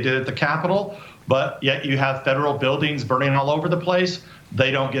like they did at the Capitol, but yet you have federal buildings burning all over the place. They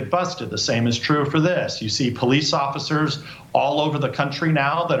don't get busted. The same is true for this. You see police officers all over the country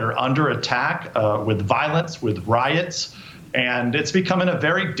now that are under attack with violence, with riots, and it's becoming a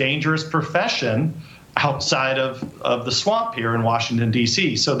very dangerous profession outside of the swamp here in Washington,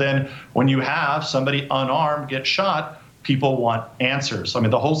 D.C. So then when you have somebody unarmed get shot, people want answers. I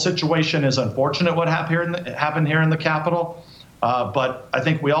mean, the whole situation is unfortunate what happened here in the Capitol. But I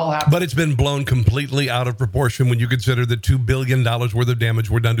think we all have. But it's been blown completely out of proportion when you consider that $2 billion worth of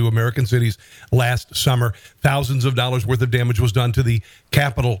damage were done to American cities last summer. Thousands of dollars worth of damage was done to the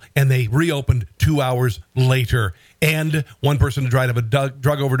Capitol, and they reopened 2 hours later. And one person died of a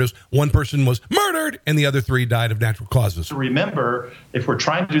drug overdose. One person was murdered, and the other 3 died of natural causes. Remember, if we're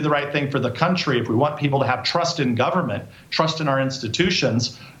trying to do the right thing for the country, if we want people to have trust in government, trust in our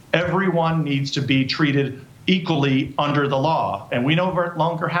institutions, everyone needs to be treated equally under the law. And we no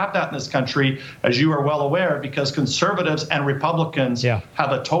longer have that in this country, as you are well aware, because conservatives and Republicans have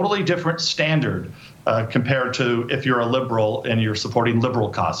a totally different standard compared to if you're a liberal and you're supporting liberal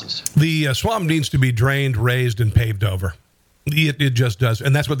causes. The swamp needs to be drained, raised, and paved over. It just does.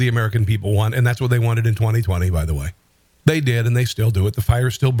 And that's what the American people want. And that's what they wanted in 2020, by the way. They did, and they still do it. The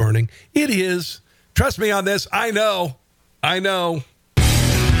fire's still burning. It is. Trust me on this. I know.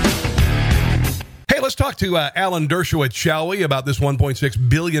 Hey, let's talk to Alan Derschowitz, shall we, about this $1.6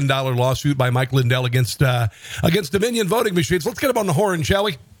 billion lawsuit by Mike Lindell against Dominion voting machines. Let's get him on the horn, shall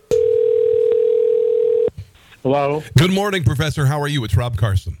we? Hello. Good morning, Professor. How are you? It's Rob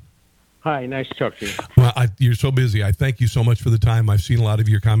Carson. Hi, nice to talk to you. Well, you're so busy. I thank you so much for the time. I've seen a lot of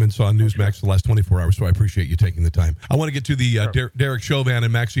your comments on Newsmax the last 24 hours, so I appreciate you taking the time. I want to get to the Derek Chauvin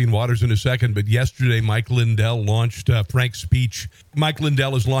and Maxine Waters in a second, but yesterday Mike Lindell launched Frank's speech. Mike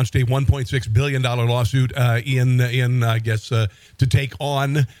Lindell has launched a $1.6 billion lawsuit to take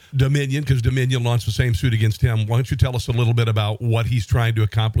on Dominion, because Dominion launched the same suit against him. Why don't you tell us a little bit about what he's trying to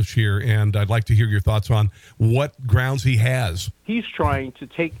accomplish here, and I'd like to hear your thoughts on what grounds he has. He's trying to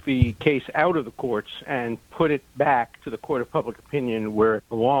take the case out of the courts and put it back to the court of public opinion where it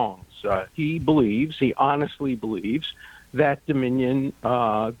belongs. He honestly believes that Dominion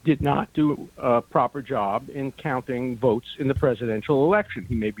did not do a proper job in counting votes in the presidential election.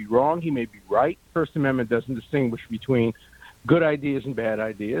 He may be wrong, he may be right. First Amendment doesn't distinguish between good ideas and bad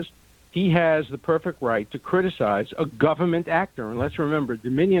ideas. He has the perfect right to criticize a government actor. And let's remember,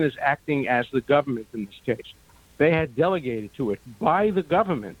 Dominion is acting as the government in this case. They had delegated to it by the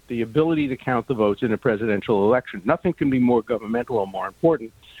government the ability to count the votes in a presidential election. Nothing can be more governmental or more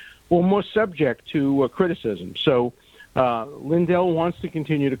important or more subject to criticism. So Lindell wants to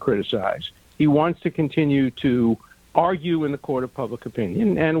continue to criticize. He wants to continue to argue in the court of public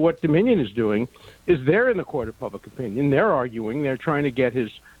opinion. And what Dominion is doing is they're in the court of public opinion. They're arguing. They're trying to get his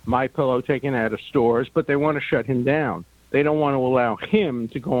MyPillow taken out of stores, but they want to shut him down. They don't want to allow him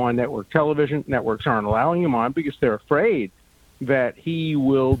to go on network television. Networks aren't allowing him on because they're afraid that he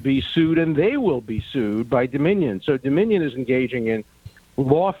will be sued and they will be sued by Dominion. So Dominion is engaging in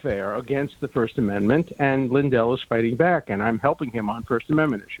lawfare against the First Amendment, and Lindell is fighting back, and I'm helping him on First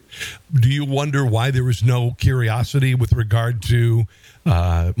Amendment issues. Do you wonder why there was no curiosity with regard to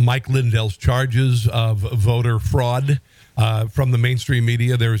Mike Lindell's charges of voter fraud from the mainstream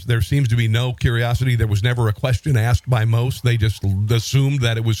media? There seems to be no curiosity. There was never a question asked by most. They just assumed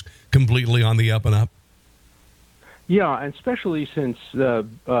that it was completely on the up and up. Yeah, and especially since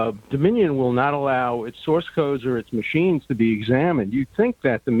Dominion will not allow its source codes or its machines to be examined, you'd think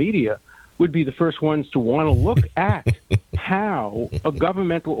that the media would be the first ones to want to look at how a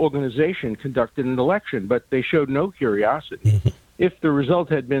governmental organization conducted an election, but they showed no curiosity. If the result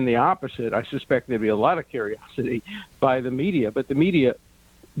had been the opposite, I suspect there'd be a lot of curiosity by the media, but the media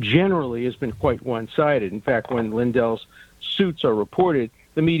generally has been quite one-sided. In fact, when Lindell's suits are reported,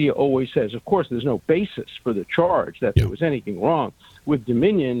 the media always says, of course, there's no basis for the charge that there was anything wrong with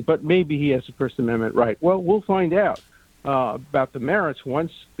Dominion, but maybe he has a First Amendment right. Well, we'll find out about the merits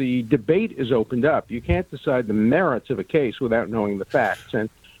once the debate is opened up. You can't decide the merits of a case without knowing the facts. And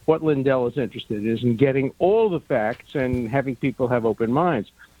what Lindell is interested in is in getting all the facts and having people have open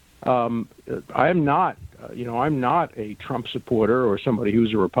minds. I'm not a Trump supporter or somebody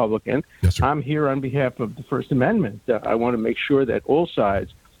who's a Republican. Yes, sir. I'm here on behalf of the First Amendment. I want to make sure that all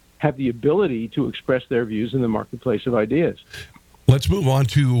sides have the ability to express their views in the marketplace of ideas. Let's move on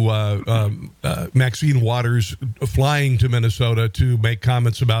to Maxine Waters flying to Minnesota to make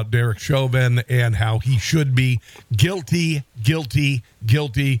comments about Derek Chauvin and how he should be guilty. The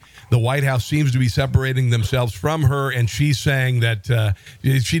White House seems to be separating themselves from her, and she's saying that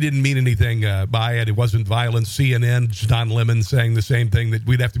she didn't mean anything by it. It wasn't violence. CNN, Don Lemon saying the same thing, that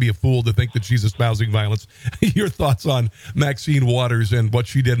we'd have to be a fool to think that she's espousing violence. Your thoughts on Maxine Waters and what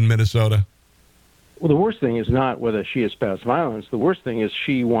she did in Minnesota? Well, the worst thing is not whether she espoused violence. The worst thing is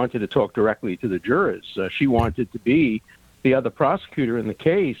she wanted to talk directly to the jurors. She wanted to be the other prosecutor in the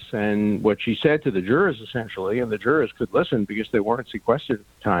case, and what she said to the jurors, essentially, and the jurors could listen because they weren't sequestered at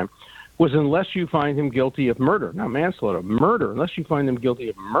the time, was unless you find him guilty of murder, not manslaughter, murder, unless you find him guilty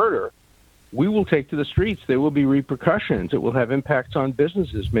of murder, we will take to the streets. There will be repercussions. It will have impacts on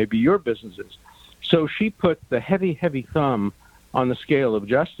businesses, maybe your businesses. So she put the heavy, heavy thumb on the scale of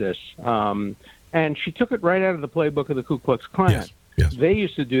justice, and she took it right out of the playbook of the Ku Klux Klan. Yes. They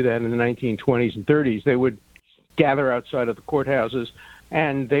used to do that in the 1920s and 30s. They would gather outside of the courthouses,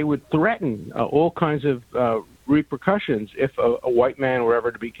 and they would threaten all kinds of repercussions if a white man were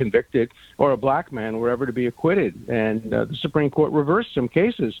ever to be convicted or a black man were ever to be acquitted. And the Supreme Court reversed some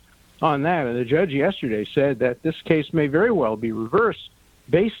cases on that. And the judge yesterday said that this case may very well be reversed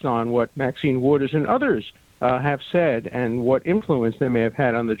based on what Maxine Waters and others have said and what influence they may have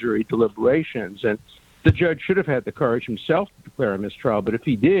had on the jury deliberations. And the judge should have had the courage himself to declare a mistrial, but if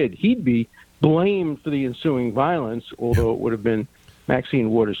he did, he'd be blamed for the ensuing violence, although it would have been Maxine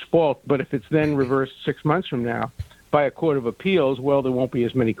Waters' fault. But if it's then reversed 6 months from now by a court of appeals, well, there won't be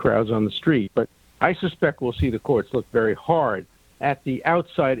as many crowds on the street. But I suspect we'll see the courts look very hard at the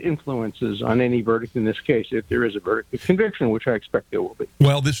outside influences on any verdict in this case, if there is a verdict of conviction, which I expect there will be.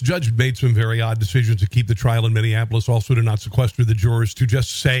 Well, this judge made some very odd decisions to keep the trial in Minneapolis, also to not sequester the jurors, to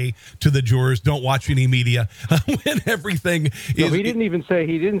just say to the jurors, don't watch any media, when everything is... No, he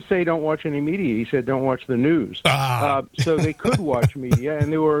didn't say don't watch any media. He said don't watch the news. So they could watch media,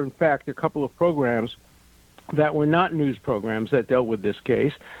 and there were, in fact, a couple of programs that were not news programs that dealt with this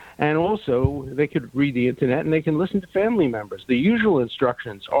case. And also, they could read the Internet and they can listen to family members. The usual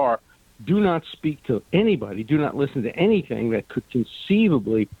instructions are do not speak to anybody, do not listen to anything that could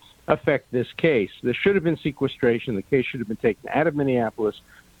conceivably affect this case. There should have been sequestration. The case should have been taken out of Minneapolis.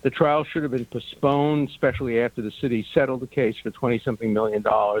 The trial should have been postponed, especially after the city settled the case for $20-something million.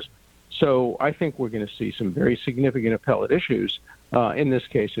 So I think we're going to see some very significant appellate issues in this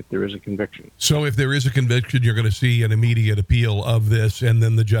case if there is a conviction. So if there is a conviction, you're going to see an immediate appeal of this, and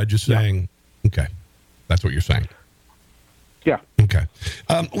then the judge is saying, okay, that's what you're saying. Yeah. Okay.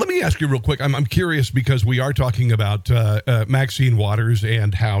 Let me ask you real quick. I'm curious because we are talking about Maxine Waters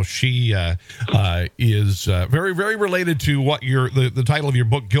and how she is very, very related to what the title of your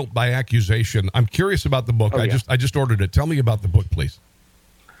book, Guilt by Accusation. I'm curious about the book. I just ordered it. Tell me about the book, please.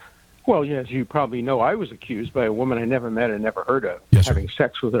 Well, as you probably know, I was accused by a woman I never met and never heard of having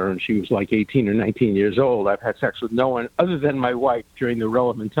sex with her, and she was like 18 or 19 years old. I've had sex with no one other than my wife during the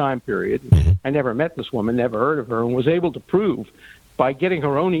relevant time period. I never met this woman, never heard of her, and was able to prove by getting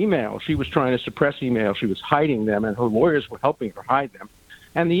her own email. She was trying to suppress emails. She was hiding them, and her lawyers were helping her hide them.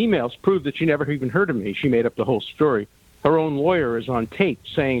 And the emails proved that she never even heard of me. She made up the whole story. Her own lawyer is on tape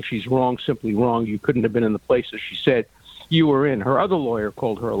saying she's wrong, simply wrong. You couldn't have been in the places she said you were in. Her other lawyer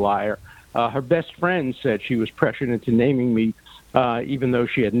called her a liar. Her best friend said she was pressured into naming me even though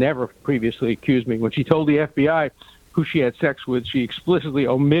she had never previously accused me. When she told the FBI who she had sex with, she explicitly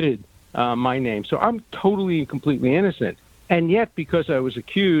omitted my name. So I'm totally and completely innocent. And yet, because I was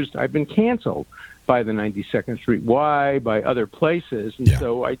accused, I've been canceled by the 92nd Street Y, by other places. And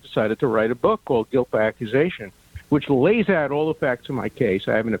so I decided to write a book called Guilt by Accusation, which lays out all the facts of my case.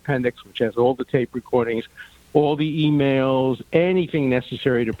 I have an appendix which has all the tape recordings, all the emails, anything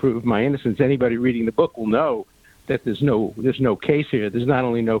necessary to prove my innocence. Anybody reading the book will know that there's no case here. There's not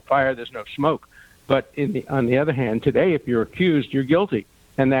only no fire, there's no smoke. But on the other hand, today, if you're accused, you're guilty.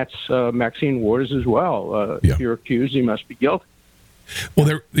 And that's Maxine Waters as well. If you're accused, you must be guilty.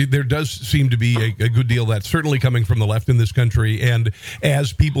 Well, there does seem to be a good deal that's certainly coming from the left in this country, and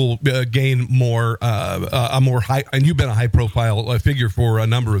as people gain more a more high, and you've been a high profile figure for a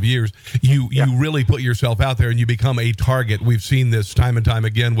number of years, you really put yourself out there and you become a target. We've seen this time and time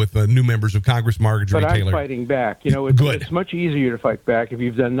again with new members of Congress, Marjorie Taylor. But I'm fighting back. It's much easier to fight back if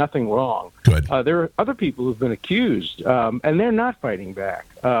you've done nothing wrong. Good. There are other people who've been accused, and they're not fighting back,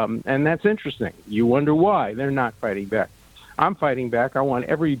 and that's interesting. You wonder why they're not fighting back. I'm fighting back. I want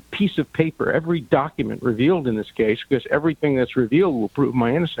every piece of paper, every document revealed in this case, because everything that's revealed will prove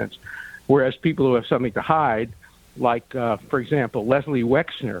my innocence. Whereas people who have something to hide, like, for example, Leslie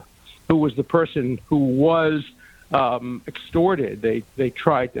Wexner, who was the person who was extorted. They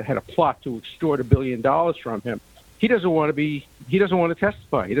had a plot to extort $1 billion from him. He doesn't want to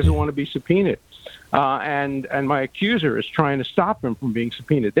testify. He doesn't want to be subpoenaed. And my accuser is trying to stop him from being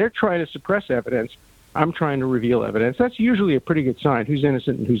subpoenaed. They're trying to suppress evidence. I'm trying to reveal evidence. That's usually a pretty good sign who's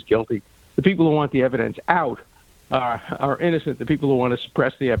innocent and who's guilty. The people who want the evidence out are innocent. The people who want to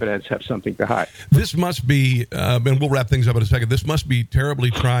suppress the evidence have something to hide. This must be, and we'll wrap things up in a second, this must be terribly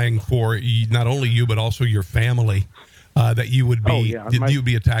trying for not only you, but also your family, that you would be, you'd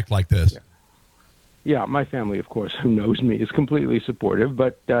be attacked like this. Yeah, my family, of course, who knows me, is completely supportive.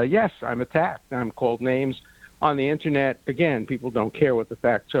 But yes, I'm attacked. I'm called names on the Internet. Again, people don't care what the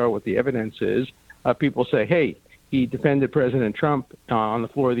facts are, what the evidence is. People say, hey, he defended President Trump on the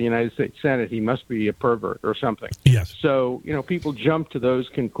floor of the United States Senate. He must be a pervert or something. Yes. So, people jump to those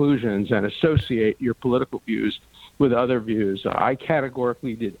conclusions and associate your political views with other views. I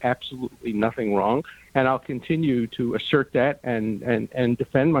categorically did absolutely nothing wrong, and I'll continue to assert that and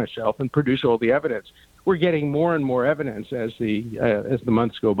defend myself and produce all the evidence. We're getting more and more evidence as the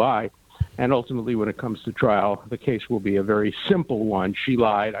months go by. And ultimately, when it comes to trial, the case will be a very simple one. She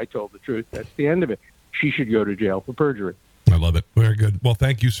lied. I told the truth. That's the end of it. She should go to jail for perjury. I love it. Very good. Well,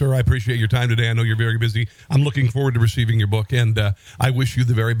 thank you, sir. I appreciate your time today. I know you're very busy. I'm looking forward to receiving your book, and I wish you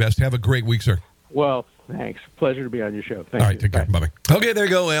the very best. Have a great week, sir. Well, thanks. Pleasure to be on your show. Thank you. All right, take care. Bye-bye. Okay, there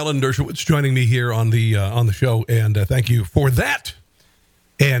you go. Alan Derschowitz joining me here on the show, and thank you for that.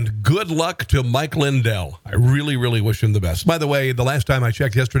 And good luck to Mike Lindell. I really, really wish him the best. By the way, the last time I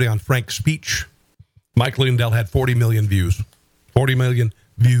checked yesterday on Frank's speech, Mike Lindell had 40 million views. 40 million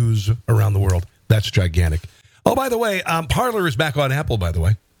views around the world. That's gigantic. Oh, by the way, Parler is back on Apple, by the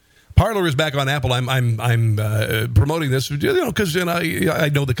way. Parler is back on Apple. I'm promoting this, because I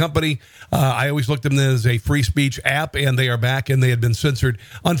know the company. I always looked at them as a free speech app, and they are back, and they had been censored.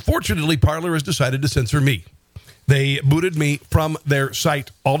 Unfortunately, Parler has decided to censor me. They booted me from their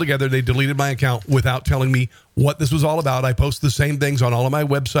site altogether. They deleted my account without telling me what this was all about. I post the same things on all of my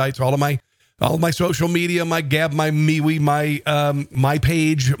websites, all of my social media, my Gab, my MeWe, my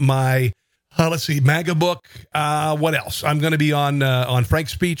page, my MAGA book. What else? I'm going to be on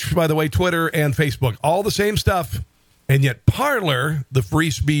Frank's Speech, by the way, Twitter and Facebook. All the same stuff. And yet Parler, the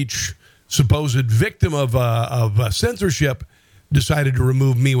free speech supposed victim of censorship, decided to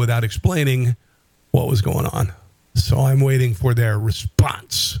remove me without explaining what was going on. So I'm waiting for their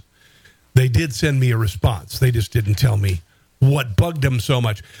response. They did send me a response. They just didn't tell me what bugged them so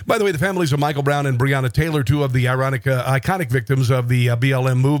much. By the way, the families of Michael Brown and Breonna Taylor, two of the iconic victims of the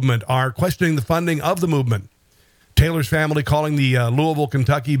BLM movement, are questioning the funding of the movement. Taylor's family calling the Louisville,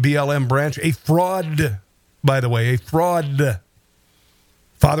 Kentucky BLM branch a fraud, by the way, a fraud.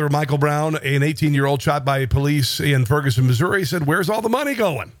 Father of Michael Brown, an 18-year-old shot by police in Ferguson, Missouri, said, "Where's all the money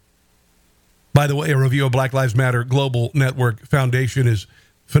going?" By the way, a review of Black Lives Matter Global Network Foundation is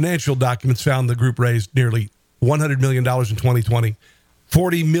financial documents found the group raised nearly $100 million in 2020.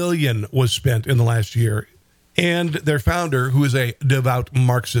 $40 million was spent in the last year. And their founder, who is a devout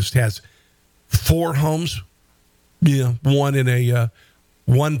Marxist, has 4 homes. One in a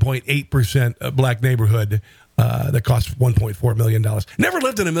 1.8% black neighborhood that costs $1.4 million. Never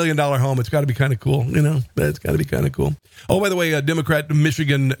lived in $1 million home. It's got to be kind of cool, It's got to be kind of cool. Oh, by the way, Democrat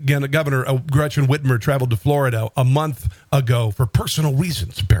Michigan Governor Gretchen Whitmer traveled to Florida a month ago for personal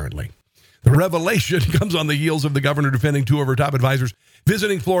reasons, apparently. The revelation comes on the heels of the governor defending two of her top advisors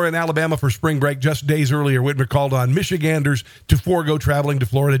visiting Florida and Alabama for spring break. Just days earlier, Whitmer called on Michiganders to forego traveling to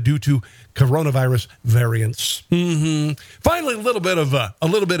Florida due to coronavirus variants. Finally, a little bit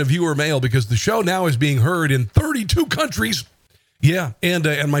of viewer mail, because the show now is being heard in 32 countries. Yeah,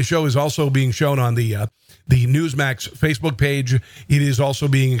 and my show is also being shown on the Newsmax Facebook page. It is also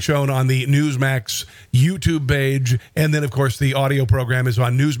being shown on the Newsmax YouTube page. And then, of course, the audio program is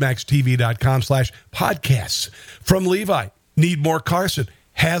on newsmaxtv.com/podcasts. From Levi, need more Carson.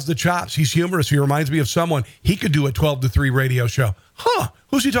 Has the chops. He's humorous. He reminds me of someone. He could do a 12 to 3 radio show.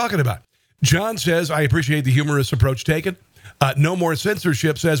 Who's he talking about? John says, I appreciate the humorous approach taken. No more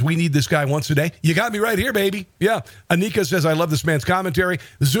censorship says, we need this guy once a day. You got me right here, baby. Yeah. Anika says, I love this man's commentary.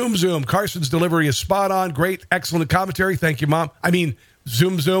 Zoom. Carson's delivery is spot on. Great, excellent commentary. Thank you, Mom. I mean,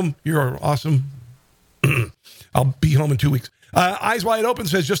 Zoom. You're awesome. I'll be home in 2 weeks. Eyes Wide Open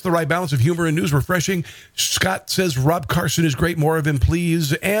says, just the right balance of humor and news. Refreshing. Scott says, Rob Carson is great. More of him,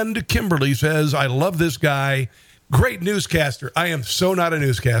 please. And Kimberly says, I love this guy. Great newscaster. I am so not a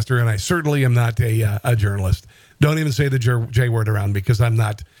newscaster, and I certainly am not a journalist. Don't even say the J word around, because I'm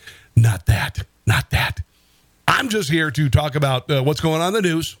not that. I'm just here to talk about what's going on in the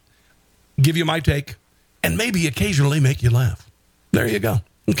news, give you my take, and maybe occasionally make you laugh. There you go.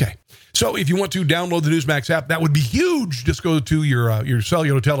 Okay. So if you want to download the Newsmax app, that would be huge. Just go to your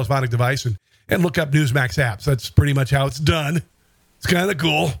cellular telephonic device and look up Newsmax apps. That's pretty much how it's done. It's kind of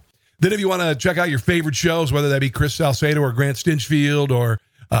cool. Then if you want to check out your favorite shows, whether that be Chris Salcedo or Grant Stinchfield or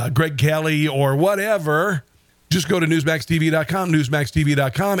Greg Kelly or whatever, just go to newsmaxtv.com,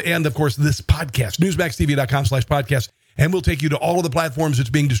 newsmaxtv.com, and, of course, this podcast, newsmaxtv.com/podcast, and we'll take you to all of the platforms it's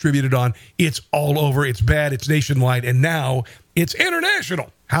being distributed on. It's all over. It's bad. It's nationwide. And now it's international.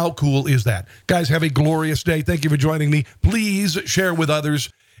 How cool is that? Guys, have a glorious day. Thank you for joining me. Please share with others,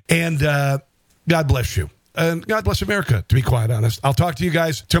 and God bless you. And God bless America, to be quite honest. I'll talk to you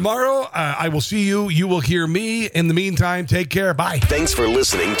guys tomorrow. I will see you. You will hear me. In the meantime, take care. Bye. Thanks for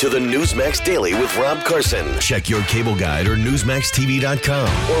listening to the Newsmax Daily with Rob Carson. Check your cable guide or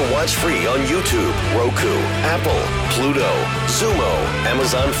newsmaxtv.com. Or watch free on YouTube, Roku, Apple, Pluto, Zumo,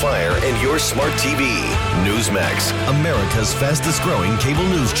 Amazon Fire, and your smart TV. Newsmax, America's fastest growing cable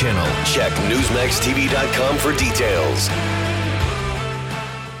news channel. Check newsmaxtv.com for details.